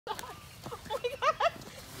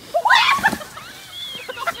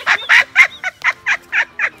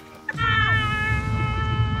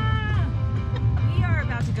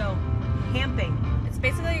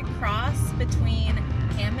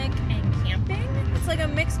like a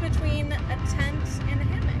mix between a tent and a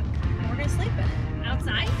hammock. And we're gonna sleep in it.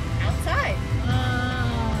 Outside? Outside.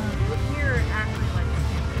 Here actually like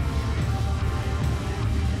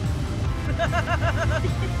I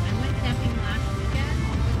went camping last weekend.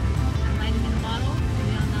 I'm lighting in a bottle.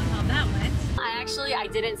 We all know how that went. I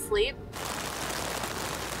didn't sleep.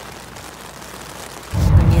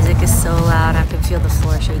 The music is so loud, I can feel the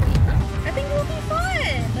floor shaking. I think it'll be fun.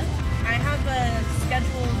 I have a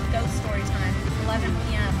scheduled ghost story time, 11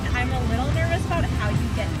 p.m. I'm a little nervous about how you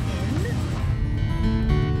get in.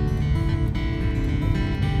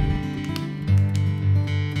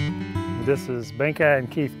 This is Benka and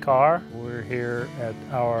Keith Carr. We're here at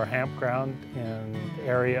our campground in the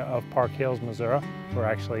area of Park Hills, Missouri. We're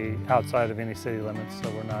actually outside of any city limits, so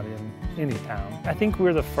we're not in any town. I think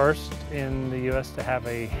we're the first in the U.S. to have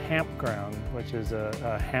a campground, which is a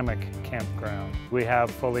hammock campground. We have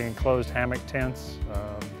fully enclosed hammock tents.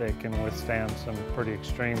 They can withstand some pretty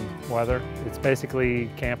extreme weather. It's basically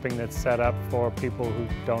camping that's set up for people who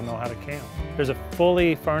don't know how to camp. There's a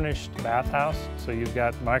fully furnished bathhouse, so you've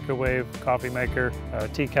got microwave, coffee maker,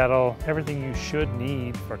 tea kettle, everything you should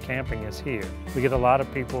need for camping is here. We get a lot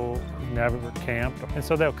of people who've never camped, and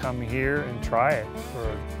so they'll come here and try it for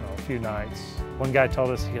a few nights. One guy told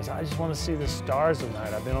us, he goes, I just want to see the stars at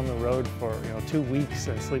night. I've been on the road for 2 weeks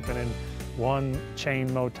and sleeping in one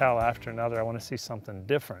chain motel after another. I want to see something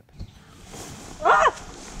different. Ah!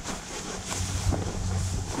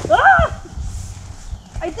 Ah!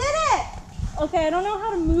 I did it! Okay, I don't know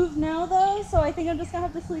how to move now though, so I think I'm just gonna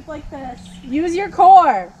have to sleep like this. use your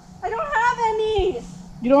core. I don't have any!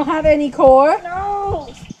 You don't have any core?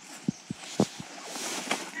 No!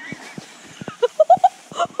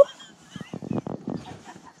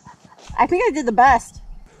 I think I did the best.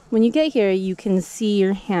 When you get here, you can see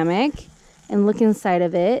your hammock and look inside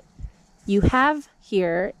of it. You have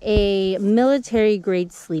here a military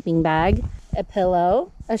grade sleeping bag, a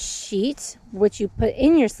pillow, a sheet, which you put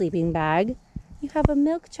in your sleeping bag. You have a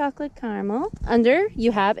milk chocolate caramel. Under,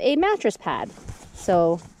 you have a mattress pad.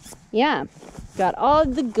 So, yeah, got all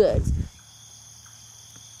the goods.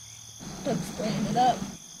 Let's blend it up. It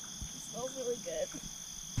smells really good.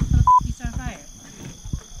 You start a fire.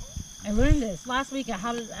 I learned this last week at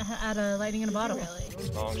a lighting in a bottle.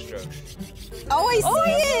 Really? Long stroke. Oh, I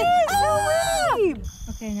see it! Oh, wow!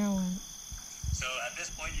 Okay, now what? So at this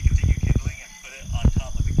point, you can take your kindling and put it on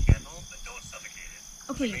top of the candle, but don't suffocate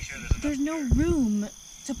it. Okay, Make sure there's no enough air. room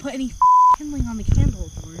to put any kindling on the candle,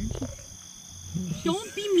 George.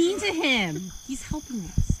 Don't be mean to him. He's helping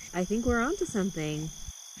us. I think we're onto something.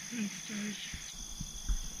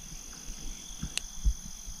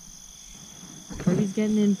 Kirby's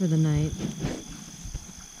getting in for the night.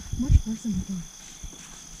 Much worse than I thought.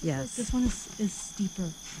 Yes. This one is steeper.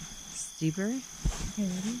 Steeper? Okay,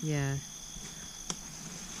 ready? Yeah.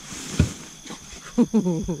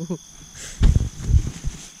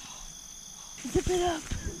 Zip it up.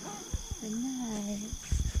 Good night.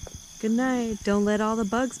 Good night. Don't let all the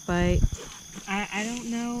bugs bite. I don't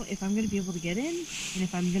know if I'm going to be able to get in and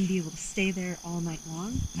if I'm going to be able to stay there all night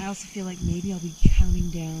long. I also feel like maybe I'll be counting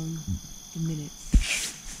down the minutes.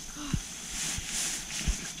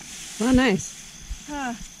 Oh, nice.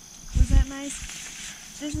 Was that nice?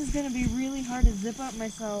 This is going to be really hard to zip up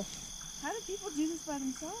myself. How do people do this by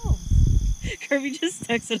themselves? Kirby just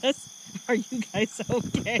texted us, are you guys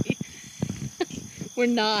okay? We're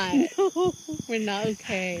not. No. We're not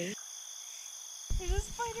okay. There's a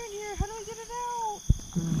spider in here. How do I get it out?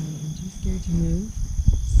 I am too scared to move,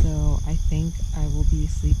 so I think I will be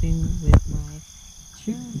sleeping with my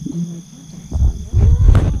shirt and my contacts on.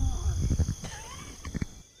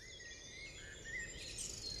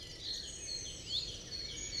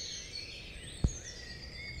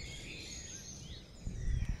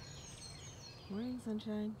 Morning,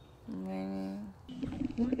 sunshine. Morning.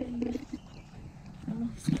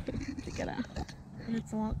 I'm scared to get out. And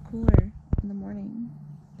it's a lot cooler in the morning.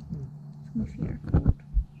 Some of you are cold.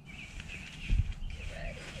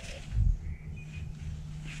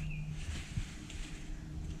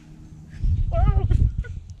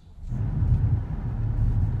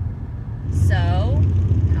 So,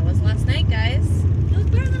 how was last night, guys? It was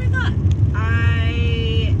better than I thought.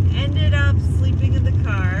 I ended up sleeping in the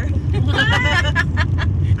car.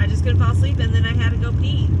 I just couldn't fall asleep and then I had to go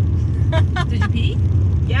pee. Did you pee?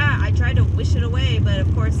 Yeah, I tried to wish it away, but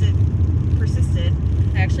of course it persisted.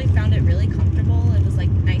 I actually found it really comfortable. It was like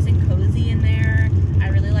nice and cozy in there. I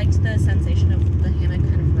really liked the sensation of the hammock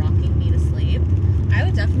kind of rocking me to sleep. I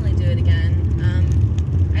would definitely do it again.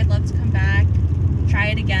 I'd love to come back, try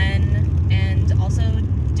it again, and also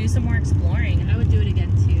do some more exploring. I would do it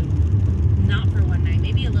again too. Not for one night,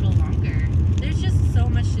 maybe a little longer. There's just so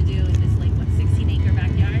much to do in this